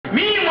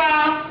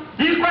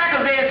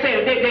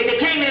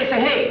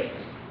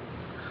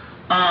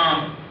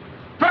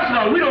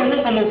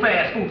no more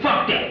fast food.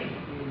 Fuck that.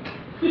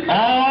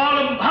 All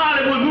the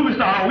Hollywood movie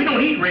stars, we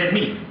don't eat red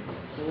meat.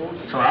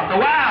 So after a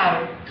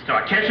while,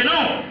 start catching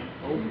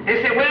on.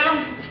 They said,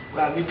 well,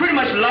 we pretty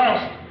much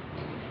lost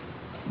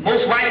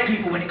most white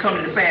people when it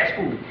comes to the fast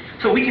food.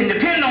 So we can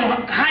depend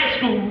on high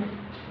school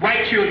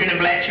white children and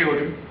black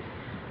children.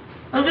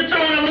 We're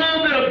throwing a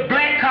little bit of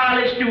black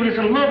college students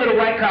and a little bit of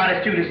white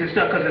college students and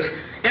stuff, because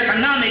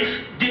economics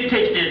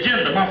dictates the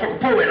agenda. Motherfucker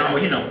poor and all,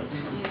 you know.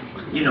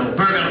 You know,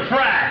 burger and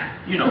fry,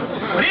 you know.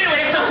 But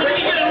anyway, so we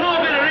can get a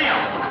little bit of them.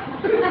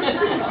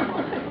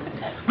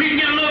 We can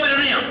get a little bit of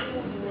them.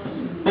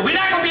 But we're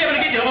not going to be able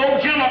to get the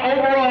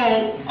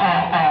overall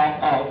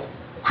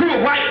crew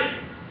of white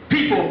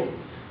people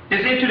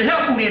that's into the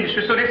health food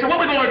industry. So they said, what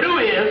we're going to do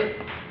is,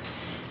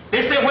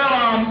 they said,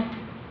 well,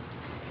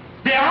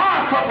 there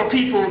are a couple of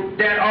people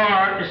that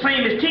are the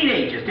same as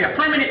teenagers. They're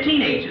permanent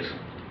teenagers.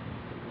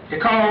 They're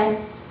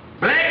called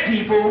black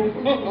people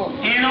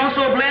and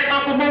also black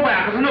upper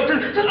mobile.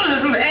 Because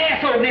some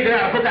asshole niggas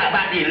out book out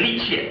about the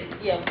elite shit.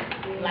 Yeah.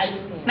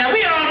 Now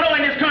we all know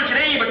in this country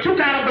there ain't but two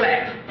kind of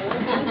blacks.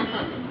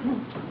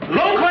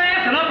 Low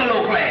class and upper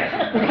low class.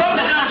 Fuck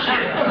the dumb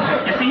shit.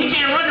 And see, he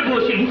can't run the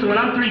bullshit. He said, well,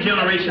 I'm 3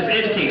 generations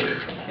educated.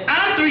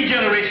 I'm 3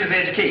 generations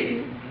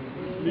educated.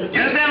 You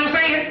understand what I'm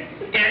saying?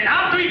 And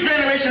I'm 3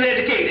 generations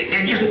educated.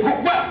 And you,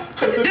 what?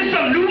 This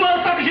some new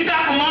motherfuckers you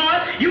got from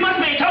Mars? You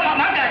must be talking about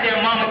my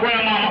goddamn mama,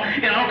 grandmama,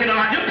 and uncle and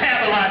aunt. Them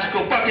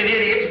pathological fucking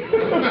idiots.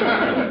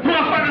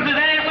 Motherfuckers is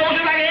assholes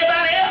just like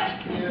everybody else.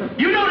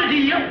 You know the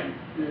deal.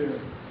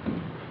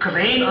 Because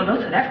there ain't no,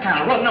 that's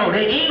kind of rough. No,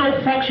 there ain't no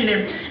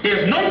functioning,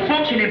 there's no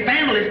functioning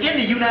families in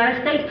the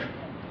United States.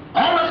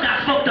 All of us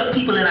got fucked up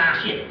people in our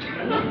shit.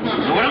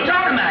 Know what I'm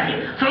talking about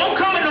here? So don't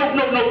come in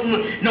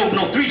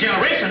no 3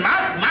 generations.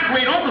 My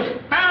great uncles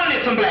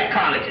founded some black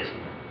colleges.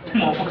 Them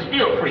motherfuckers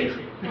still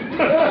crazy.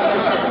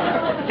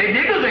 They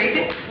niggas ain't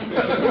it?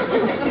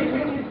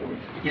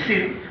 You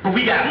see, but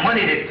we got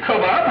money to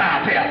cover up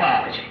our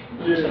pathology.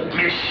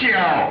 Miss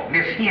Shaw,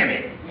 Miss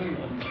Hemmitt.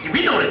 We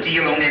know the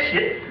deal on that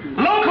shit.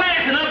 Low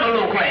class and upper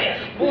low class.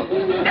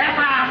 That's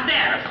our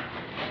status.